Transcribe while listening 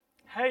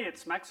Hey,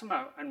 it's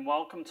Maximo and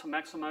welcome to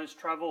Maximo's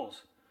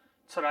Travels.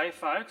 Today,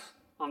 folks,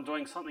 I'm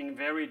doing something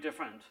very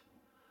different.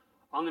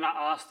 I'm going to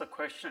ask the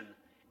question,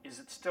 is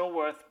it still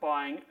worth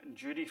buying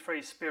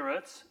duty-free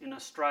spirits in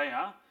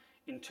Australia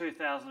in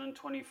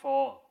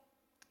 2024?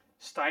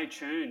 Stay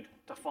tuned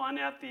to find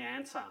out the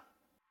answer.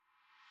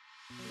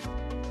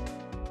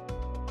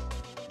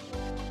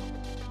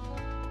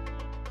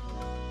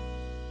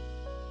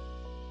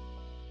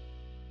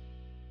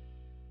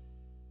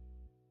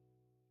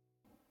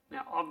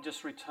 Now, I've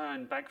just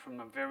returned back from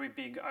a very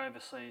big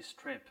overseas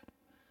trip.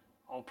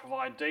 I'll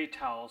provide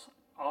details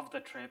of the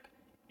trip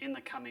in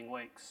the coming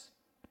weeks.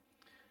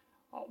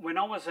 When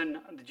I was in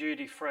the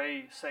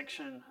duty-free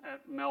section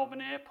at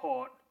Melbourne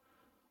Airport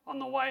on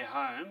the way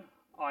home,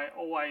 I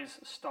always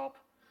stop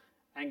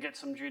and get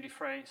some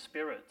duty-free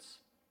spirits.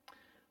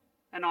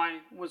 And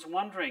I was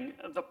wondering,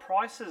 the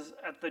prices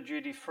at the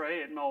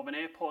duty-free at Melbourne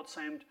Airport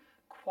seemed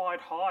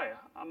quite high.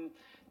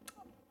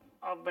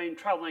 I've been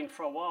travelling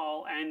for a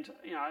while, and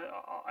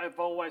I've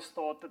always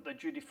thought that the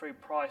duty-free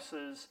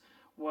prices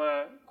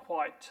were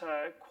quite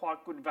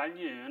good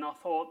value, and I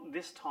thought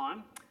this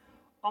time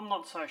I'm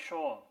not so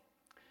sure.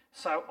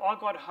 So I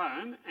got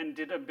home and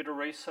did a bit of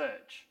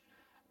research,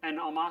 and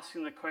I'm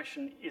asking the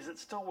question: is it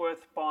still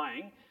worth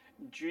buying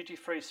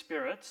duty-free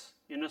spirits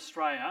in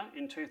Australia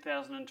in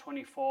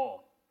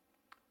 2024?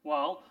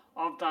 Well,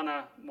 I've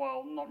done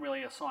not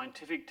really a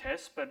scientific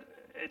test, but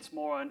it's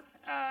more an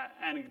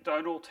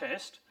anecdotal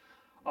test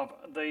of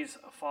these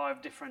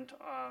 5 different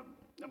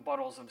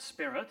bottles of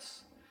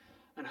spirits,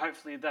 and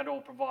hopefully that'll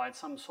provide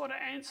some sort of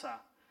answer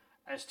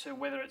as to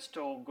whether it's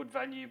still good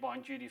value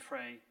buying duty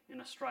free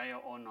in Australia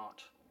or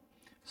not.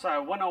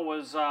 So when I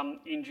was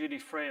in duty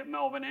free at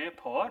Melbourne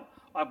Airport,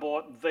 I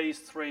bought these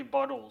 3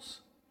 bottles: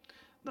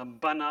 the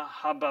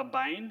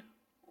Bunnahabhain,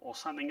 or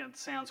something that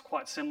sounds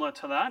quite similar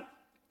to that,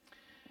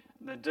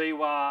 the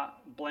Dewar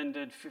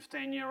Blended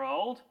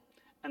 15-year-old,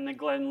 and the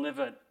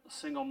GLENLIVET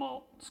single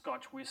malt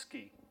Scotch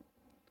Whisky.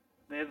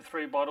 They're the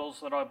 3 bottles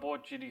that I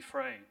bought duty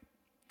free.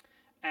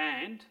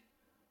 And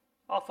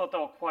I thought they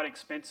were quite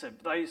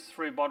expensive. These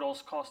 3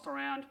 bottles cost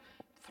around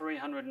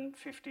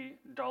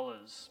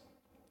 $350.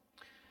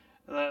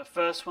 The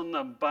first one,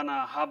 the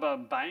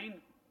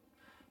Bunnahabhain,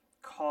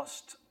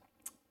 cost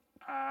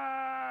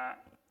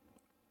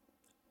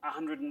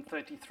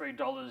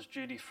 $133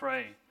 duty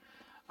free.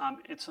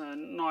 It's a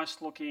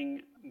nice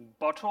looking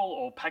bottle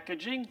or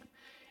packaging.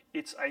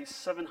 It's a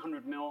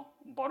 700ml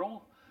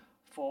bottle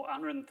for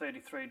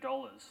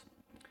 $133.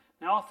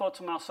 Now I thought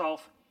to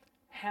myself,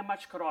 how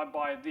much could I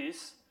buy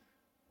this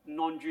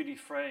non-duty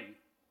free?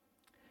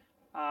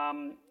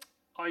 I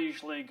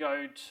usually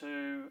go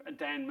to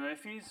Dan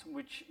Murphy's,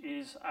 which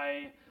is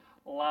a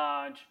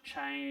large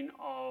chain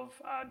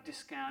of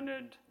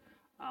discounted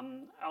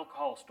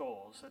alcohol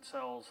stores. It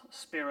sells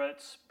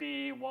spirits,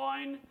 beer,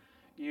 wine,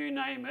 you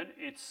name it.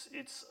 It's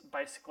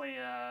basically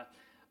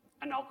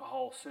an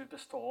alcohol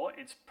superstore.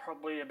 It's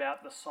probably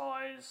about the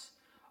size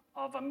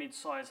of a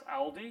mid-size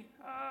Aldi.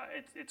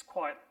 It's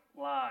quite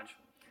large.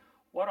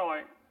 What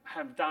I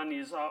have done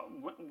is I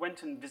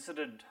went and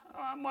visited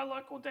my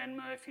local Dan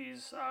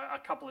Murphy's a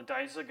couple of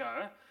days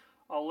ago.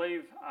 I'll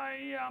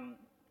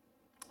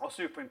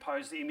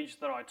superimpose the image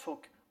that I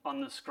took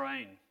on the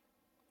screen.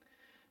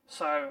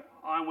 So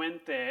I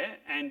went there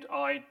and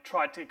I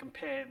tried to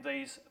compare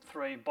these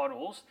 3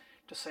 bottles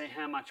to see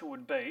how much it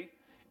would be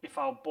if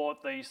I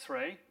bought these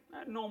 3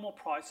 at normal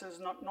prices,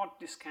 not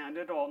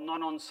discounted or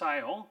not on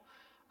sale,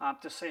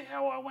 to see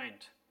how I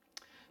went.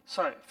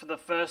 So for the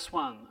first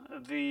one,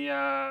 the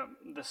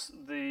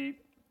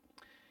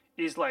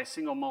Islay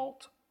single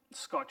malt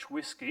Scotch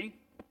Whisky,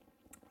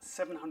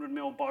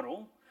 700ml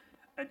bottle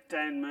at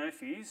Dan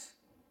Murphy's,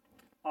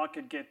 I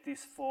could get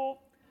this for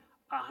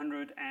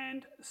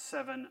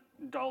 $107.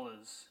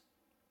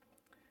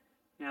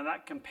 Now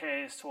that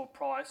compares to a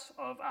price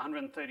of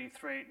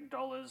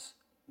 $133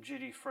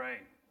 duty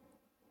free.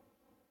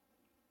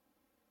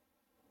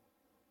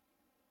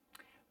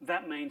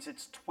 That means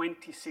it's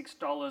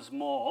 $26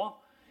 more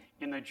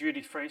in the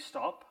duty-free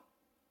shop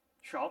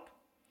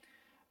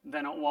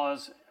than it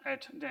was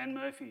at Dan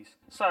Murphy's.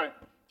 So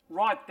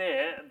right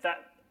there,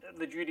 that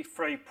the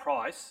duty-free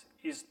price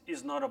is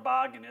not a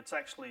bargain. It's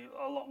actually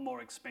a lot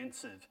more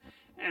expensive.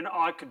 And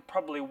I could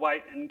probably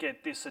wait and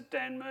get this at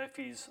Dan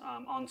Murphy's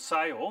on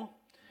sale,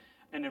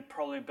 and it'd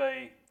probably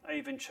be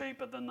even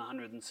cheaper than the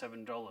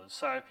 $107.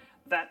 So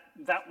that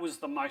was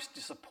the most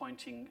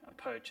disappointing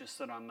purchase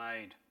that I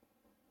made.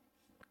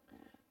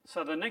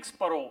 So the next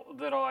bottle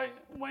that I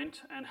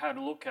went and had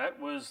a look at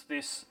was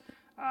this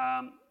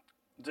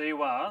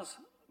Dewar's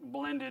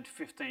Blended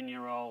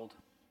 15-year-old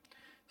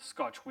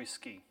Scotch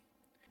Whisky.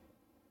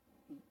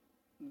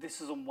 This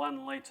is a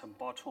 1 litre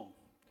bottle.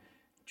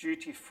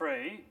 Duty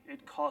free,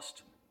 it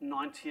cost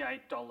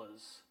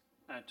 $98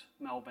 at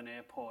Melbourne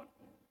Airport.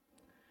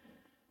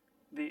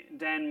 The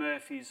Dan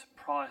Murphy's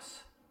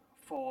price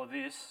for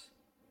this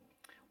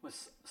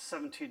was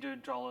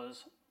 $72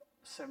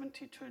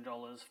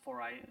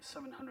 for a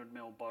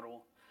 700ml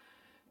bottle.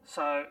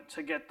 So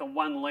to get the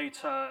 1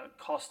 litre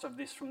cost of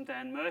this from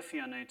Dan Murphy,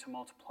 I need to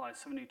multiply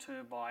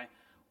 72 by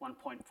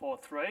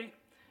 1.43,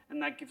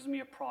 and that gives me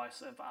a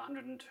price of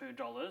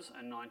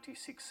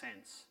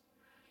 $102.96.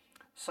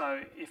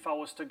 So if I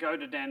was to go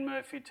to Dan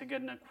Murphy to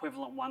get an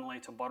equivalent 1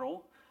 litre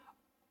bottle,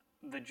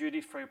 the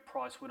duty-free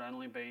price would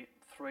only be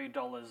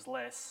 $3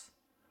 less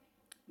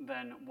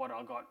than what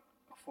I got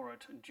for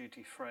it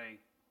duty-free.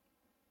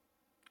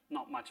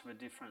 Not much of a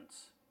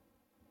difference.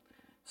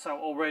 So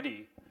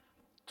already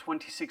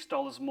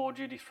 $26 more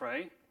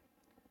duty-free,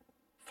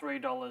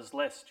 $3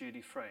 less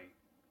duty-free.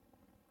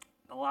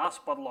 The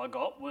last bottle I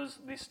got was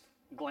this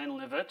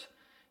GLENLIVET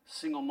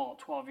single malt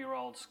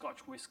 12-year-old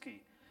Scotch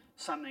whisky,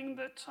 something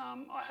that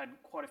I had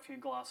quite a few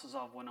glasses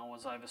of when I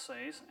was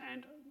overseas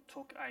and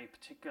took a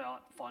particular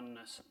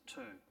fondness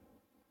to.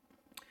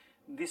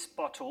 This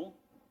bottle,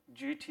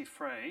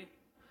 duty-free,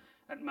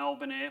 at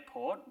Melbourne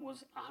Airport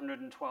was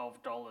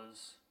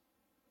 $112.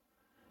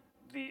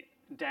 The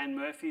Dan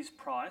Murphy's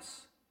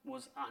price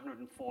was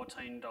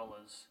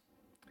 $114.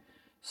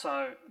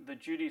 So the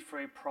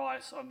duty-free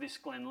price of this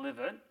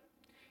GLENLIVET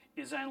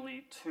is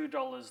only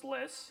 $2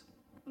 less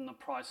than the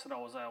price that I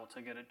was able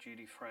to get it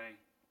duty-free.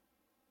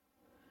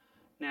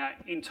 Now,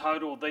 in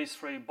total, these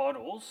 3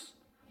 bottles,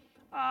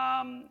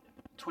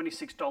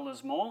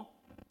 $26 more,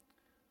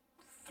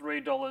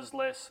 $3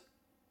 less,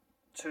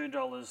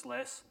 $2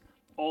 less.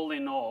 All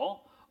in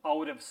all, I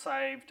would have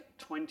saved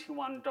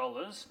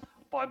 $21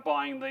 by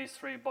buying these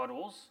 3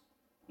 bottles,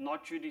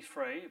 not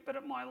duty-free, but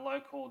at my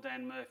local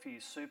Dan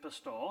Murphy's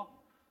superstore,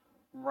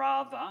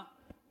 rather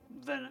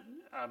than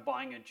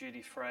buying it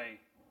duty-free.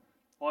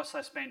 I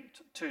also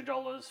spent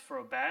 $2 for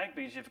a bag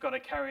because you've got to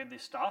carry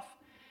this stuff,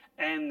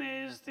 and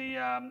there's the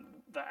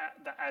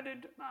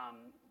added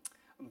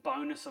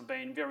bonus of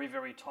being very,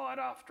 very tired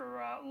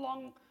after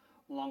long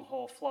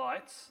haul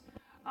flights,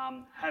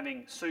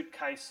 having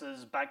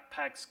suitcases,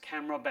 backpacks,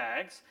 camera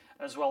bags,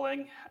 as well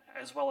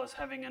as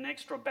having an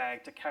extra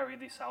bag to carry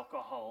this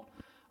alcohol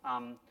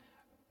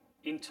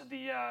into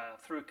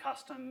through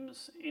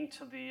customs,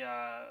 into the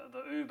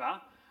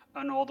Uber,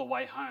 and all the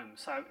way home.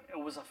 So it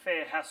was a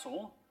fair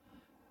hassle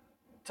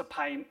to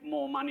pay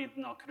more money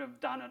than I could have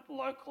done it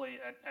locally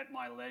at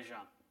my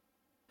leisure.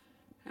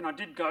 And I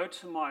did go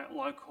to my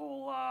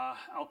local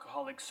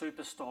alcoholic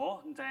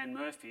superstore, Dan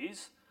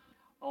Murphy's.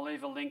 I'll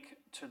leave a link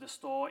to the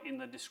store in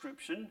the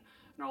description,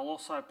 and I'll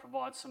also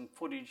provide some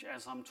footage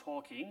as I'm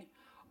talking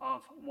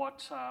of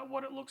what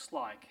it looks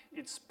like.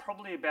 It's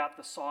probably about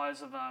the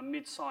size of a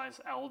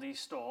mid-size Aldi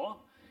store.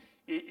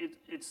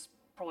 It's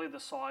probably the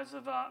size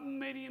of a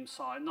medium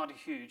size, not a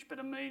huge, but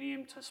a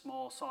medium to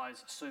small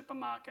size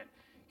supermarket.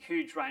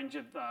 Huge range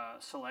of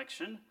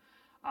selection.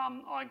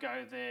 I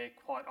go there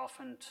quite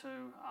often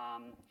to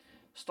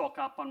stock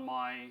up on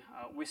my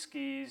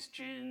whiskies,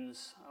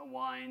 gins,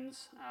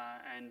 wines,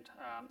 and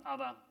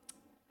other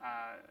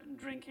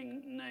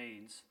drinking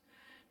needs.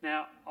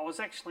 Now, I was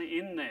actually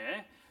in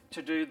there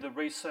to do the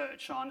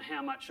research on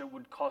how much it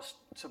would cost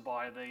to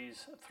buy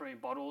these 3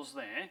 bottles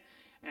there,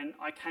 and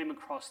I came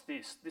across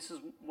this. This is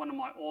one of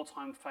my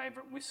all-time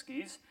favourite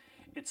whiskies.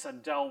 It's a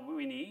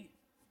Dalwhinnie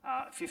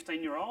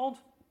 15-year-old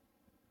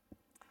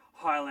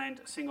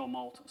Highland single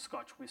malt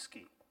Scotch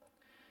whisky.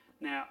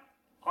 Now,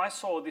 I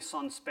saw this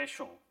on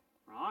special,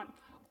 right?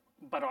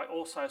 But I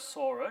also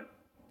saw it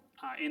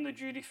in the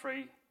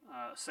duty-free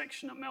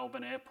section at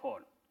Melbourne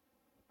Airport.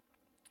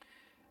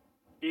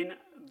 In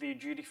the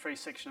duty-free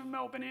section of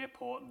Melbourne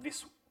Airport,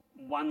 this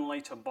 1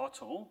 litre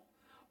bottle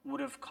would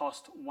have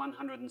cost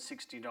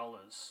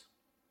 $160.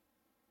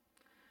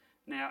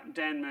 Now,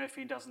 Dan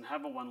Murphy doesn't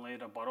have a 1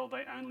 litre bottle,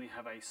 they only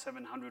have a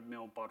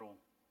 700ml bottle.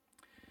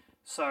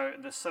 So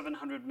the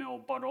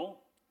 700ml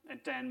bottle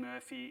at Dan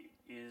Murphy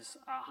is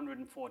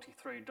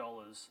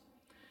 $143.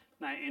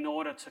 Now, in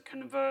order to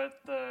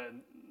convert the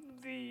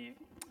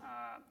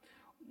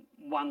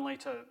 1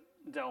 litre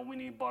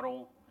Dalwhinnie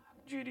bottle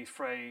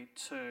duty-free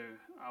to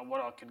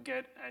what I could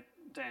get at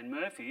Dan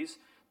Murphy's,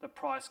 the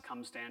price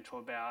comes down to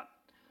about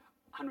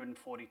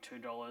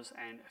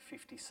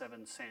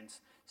 $142.57.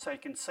 So you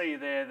can see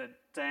there that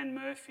Dan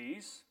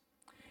Murphy's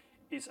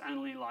is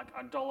only like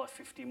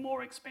 $1.50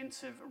 more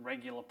expensive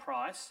regular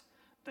price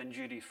than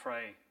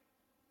duty-free.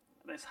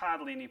 There's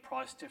hardly any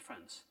price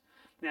difference.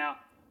 Now,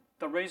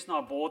 the reason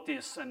I bought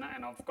this, and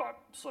I've got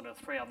sort of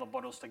 3 other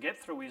bottles to get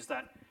through, is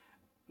that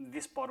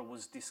this bottle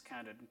was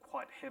discounted,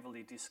 quite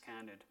heavily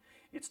discounted.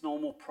 Its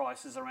normal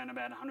price is around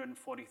about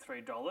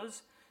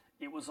 $143.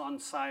 It was on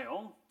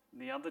sale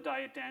the other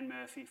day at Dan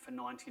Murphy for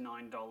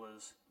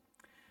 $99.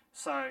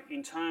 So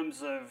in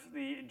terms of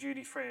the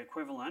duty-free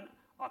equivalent,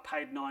 I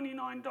paid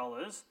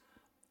 $99.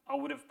 I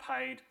would have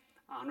paid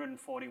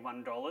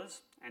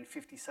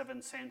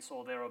 $141.57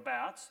 or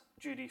thereabouts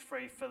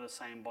duty-free for the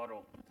same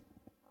bottle.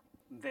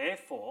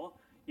 Therefore,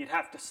 you'd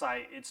have to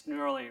say it's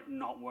really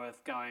not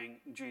worth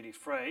going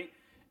duty-free.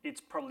 It's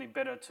probably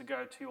better to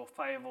go to your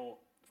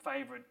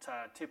favourite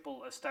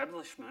tipple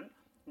establishment,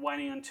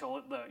 waiting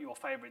until your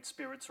favourite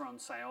spirits are on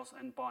sales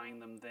and buying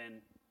them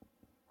then.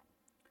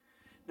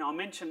 Now I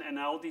mentioned an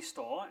Aldi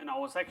store, and I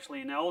was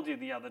actually in Aldi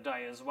the other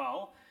day as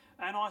well,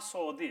 and I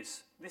saw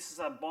this. This is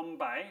a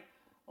Bombay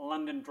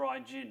London Dry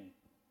Gin.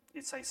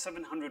 It's a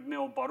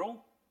 700ml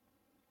bottle,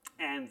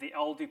 and the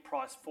Aldi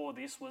price for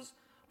this was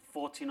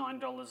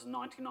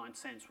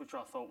 $49.99, which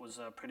I thought was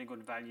a pretty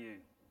good value.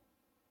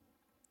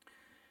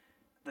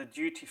 The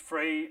Duty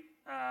Free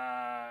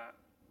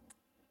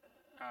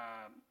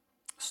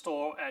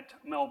store at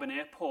Melbourne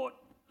Airport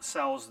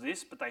sells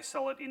this, but they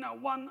sell it in a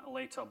 1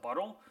 litre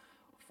bottle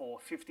for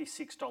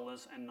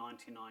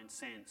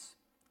 $56.99.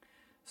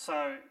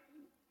 So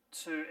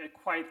to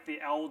equate the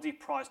Aldi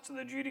price to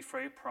the duty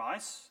free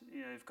price,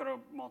 you've got to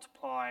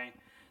multiply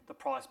the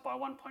price by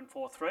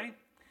 1.43,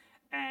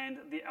 and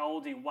the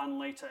Aldi 1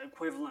 litre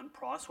equivalent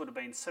price would have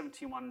been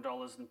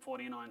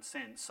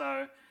 $71.49.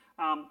 So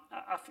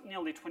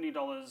nearly $20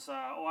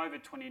 or over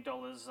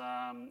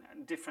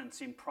 $20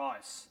 difference in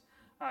price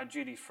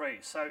duty free.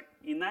 So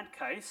in that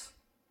case,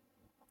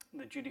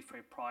 the duty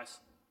free price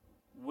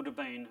would have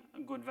been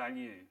a good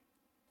value.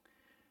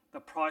 The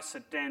price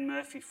at Dan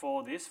Murphy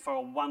for this, for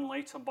a 1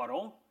 litre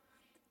bottle,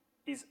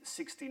 is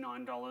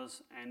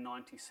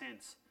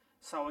 $69.90.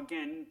 So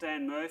again,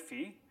 Dan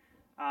Murphy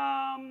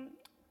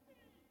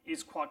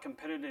is quite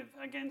competitive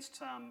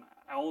against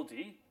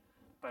Aldi,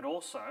 but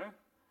also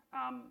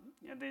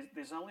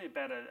there's only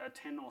about a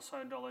 $10 or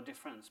so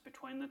difference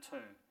between the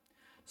two.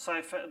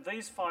 So for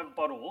these 5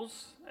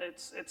 bottles,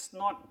 it's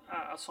not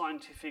a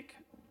scientific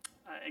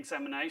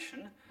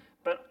examination,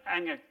 but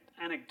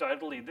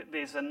anecdotally,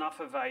 there's enough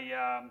of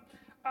a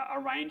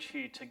range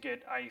here to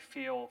get a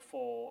feel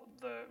for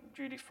the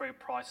duty-free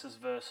prices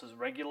versus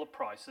regular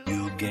prices.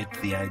 You get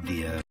the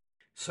idea.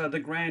 So the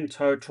grand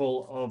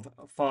total of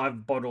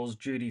 5 bottles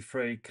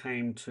duty-free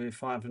came to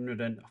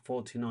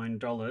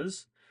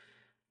 $549,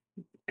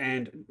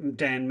 and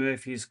Dan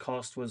Murphy's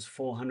cost was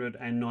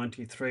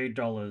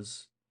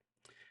 $493.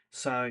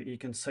 So you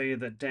can see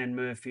that Dan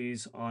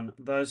Murphy's on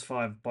those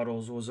 5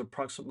 bottles was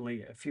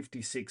approximately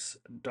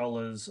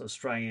 $56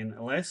 Australian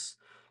less,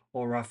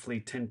 or roughly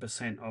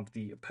 10% of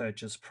the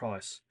purchase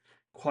price.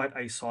 Quite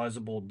a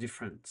sizable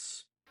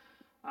difference.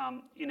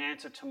 In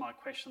answer to my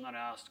question that I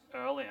asked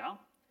earlier,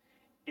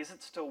 is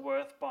it still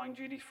worth buying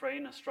duty-free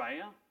in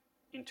Australia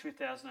in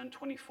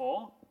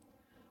 2024?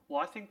 Well,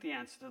 I think the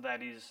answer to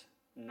that is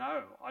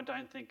no, I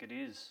don't think it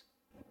is.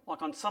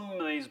 Like on some of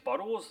these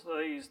bottles,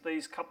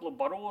 these couple of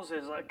bottles,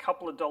 there's a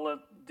couple of dollar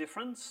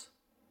difference.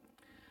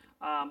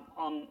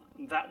 On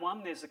that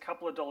one, there's a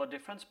couple of dollar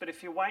difference. But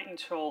if you wait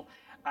until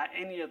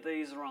any of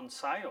these are on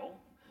sale,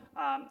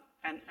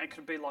 and it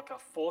could be like a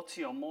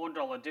 $40 or more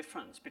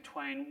difference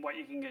between what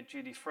you can get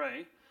duty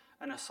free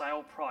and a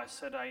sale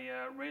price at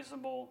a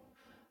reasonable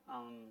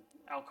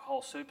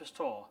alcohol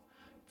superstore.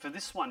 For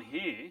this one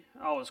here,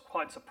 I was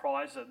quite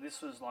surprised that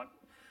this was like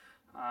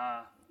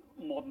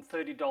more than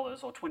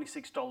 $30 or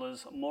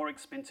 $26 more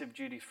expensive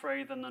duty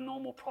free than the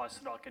normal price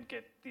that I could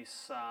get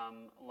this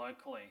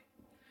locally.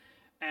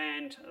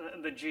 And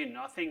the gin,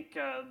 I think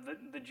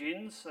the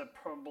gins are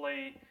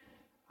probably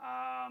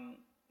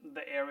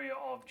the area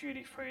of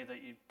duty free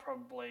that you'd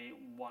probably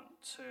want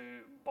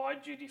to buy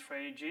duty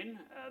free gin.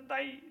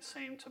 They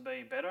seem to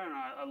be better, and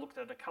I looked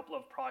at a couple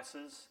of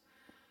prices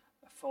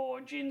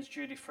for gins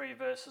duty free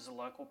versus the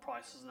local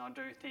prices, and I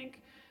do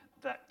think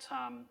that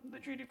the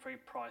duty-free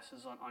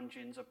prices on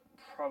gins are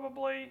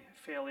probably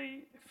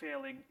fairly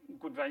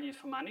good value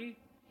for money.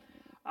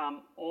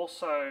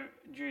 Also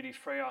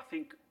duty-free, I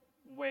think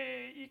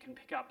where you can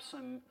pick up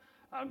some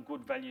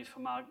good value for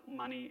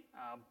money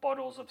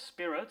bottles of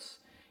spirits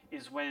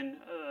is when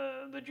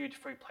the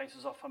duty-free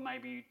places offer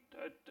maybe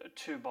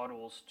 2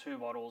 bottles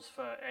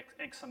for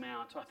X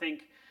amount. I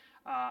think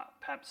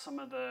perhaps some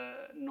of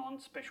the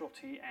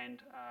non-specialty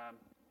and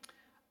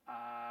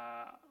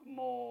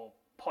more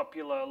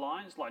popular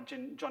lines like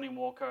Johnny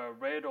Walker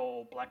Red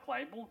or Black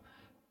Label,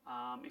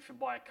 if you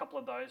buy a couple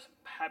of those,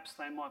 perhaps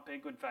they might be a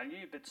good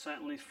value, but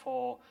certainly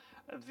for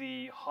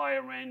the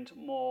higher end,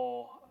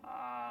 more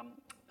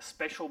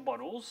special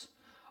bottles,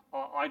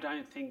 I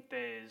don't think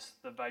there's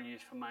the value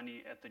for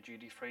money at the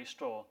duty-free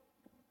store.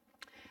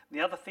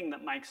 The other thing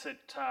that makes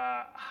it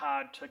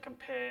hard to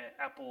compare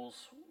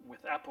apples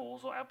with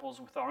apples or apples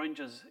with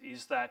oranges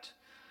is that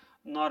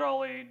not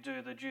only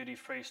do the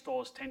duty-free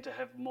stores tend to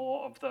have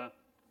more of the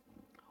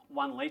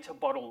 1 litre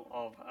bottle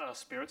of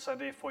spirit, so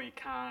therefore you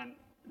can't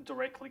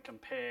directly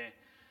compare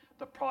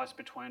the price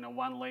between a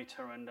 1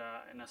 litre and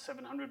a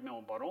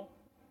 700ml bottle.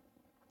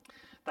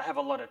 They have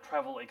a lot of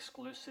travel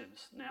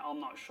exclusives. Now, I'm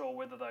not sure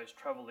whether those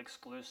travel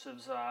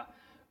exclusives are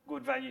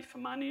good value for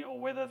money or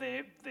whether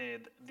they're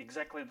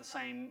exactly the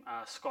same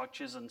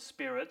scotches and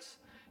spirits,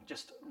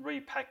 just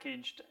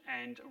repackaged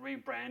and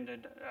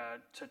rebranded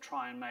to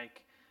try and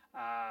make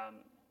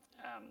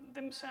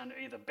them sound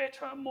either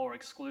better, more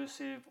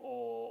exclusive,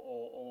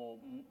 or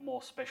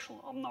more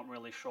special. I'm not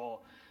really sure.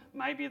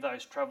 Maybe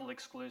those travel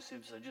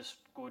exclusives are just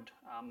good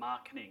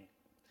marketing.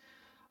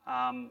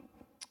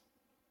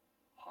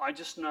 I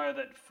just know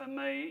that for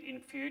me in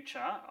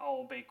future,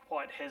 I'll be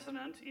quite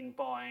hesitant in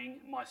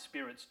buying my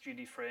spirits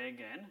duty free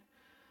again.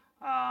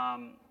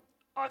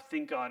 I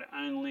think I'd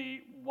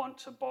only want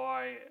to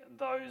buy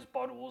those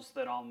bottles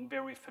that I'm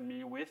very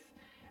familiar with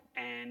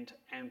and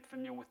am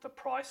familiar with the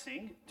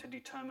pricing to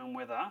determine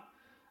whether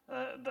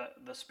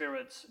the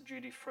spirits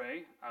duty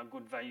free are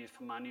good value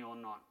for money or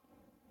not.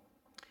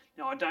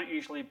 Now, I don't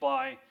usually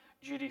buy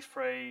duty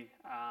free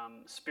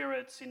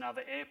spirits in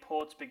other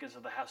airports because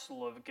of the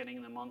hassle of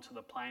getting them onto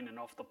the plane and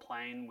off the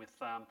plane with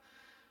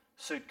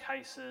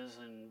suitcases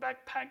and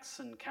backpacks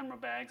and camera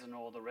bags and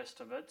all the rest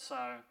of it. So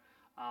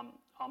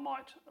I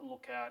might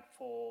look out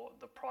for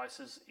the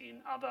prices in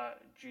other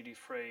duty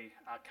free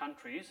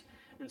countries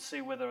and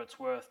see whether it's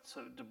worth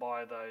to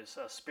buy those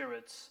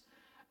spirits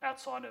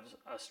outside of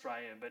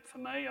Australia. But for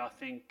me, I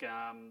think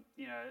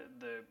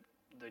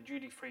the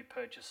duty free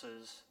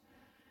purchases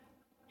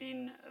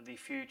in the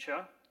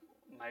future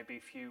may be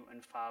few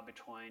and far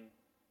between.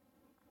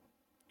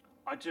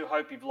 I do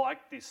hope you've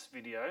liked this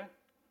video.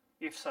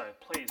 If so,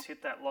 please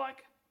hit that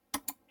like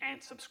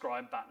and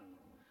subscribe button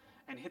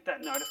and hit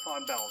that notify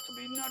bell to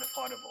be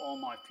notified of all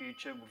my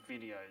future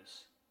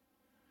videos.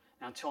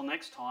 Now, until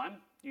next time,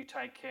 you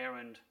take care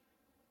and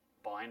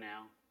bye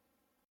now.